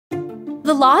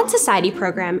The Law and Society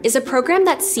program is a program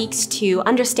that seeks to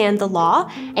understand the law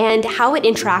and how it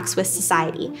interacts with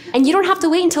society. And you don't have to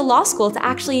wait until law school to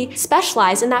actually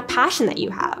specialize in that passion that you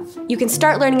have. You can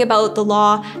start learning about the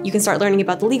law, you can start learning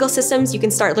about the legal systems, you can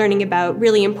start learning about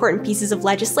really important pieces of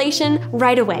legislation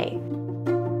right away.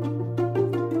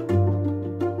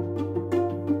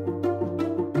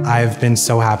 I've been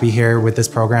so happy here with this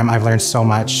program. I've learned so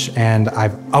much, and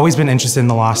I've always been interested in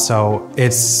the law, so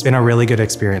it's been a really good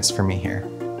experience for me here.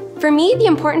 For me, the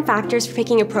important factors for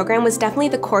picking a program was definitely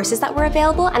the courses that were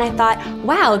available, and I thought,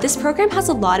 wow, this program has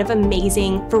a lot of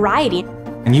amazing variety.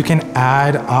 And you can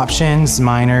add options,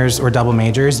 minors, or double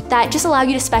majors that just allow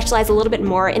you to specialize a little bit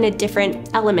more in a different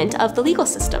element of the legal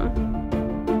system.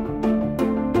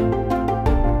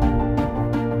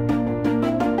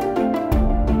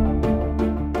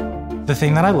 The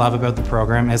thing that I love about the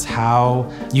program is how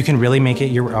you can really make it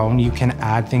your own. You can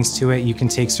add things to it. You can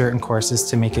take certain courses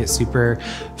to make it super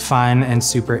fun and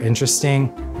super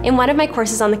interesting. In one of my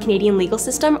courses on the Canadian legal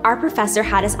system, our professor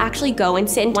had us actually go and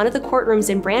sit in one of the courtrooms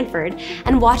in Brantford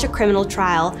and watch a criminal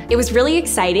trial. It was really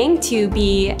exciting to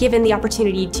be given the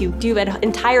opportunity to do an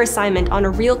entire assignment on a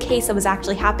real case that was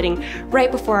actually happening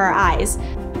right before our eyes.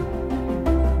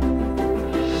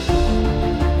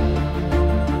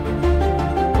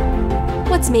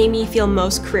 What's made me feel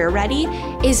most career ready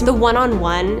is the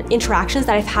one-on-one interactions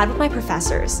that I've had with my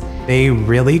professors. They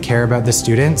really care about the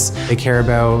students. They care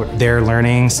about their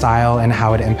learning style and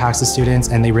how it impacts the students,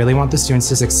 and they really want the students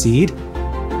to succeed.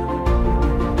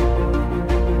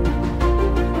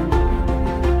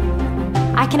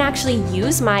 I can actually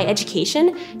use my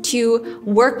education to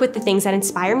work with the things that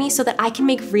inspire me so that I can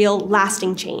make real,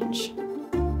 lasting change.